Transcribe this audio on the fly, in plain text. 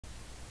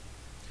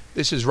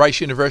This is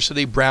Rice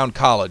University Brown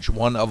College,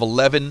 one of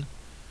 11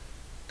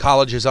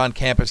 colleges on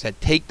campus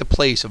that take the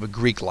place of a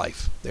Greek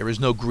life. There is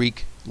no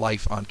Greek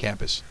life on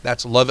campus.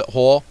 That's Lovett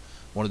Hall,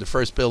 one of the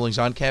first buildings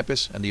on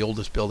campus and the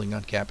oldest building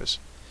on campus.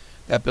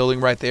 That building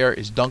right there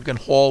is Duncan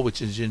Hall,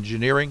 which is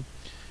engineering,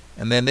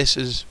 and then this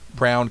is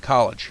Brown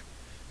College.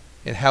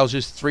 It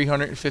houses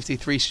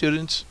 353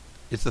 students.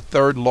 It's the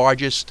third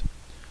largest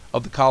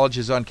of the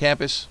colleges on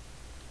campus.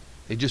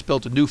 They just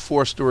built a new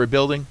 4-story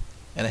building,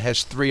 and it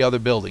has 3 other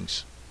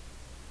buildings.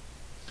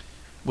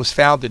 It was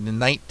founded in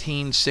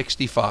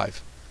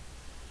 1965.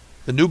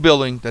 The new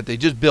building that they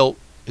just built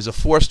is a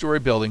 4-story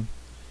building.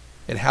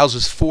 It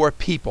houses 4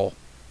 people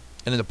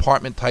in an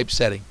apartment type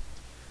setting.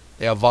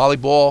 They have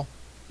volleyball.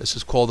 This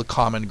is called the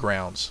Common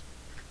Grounds.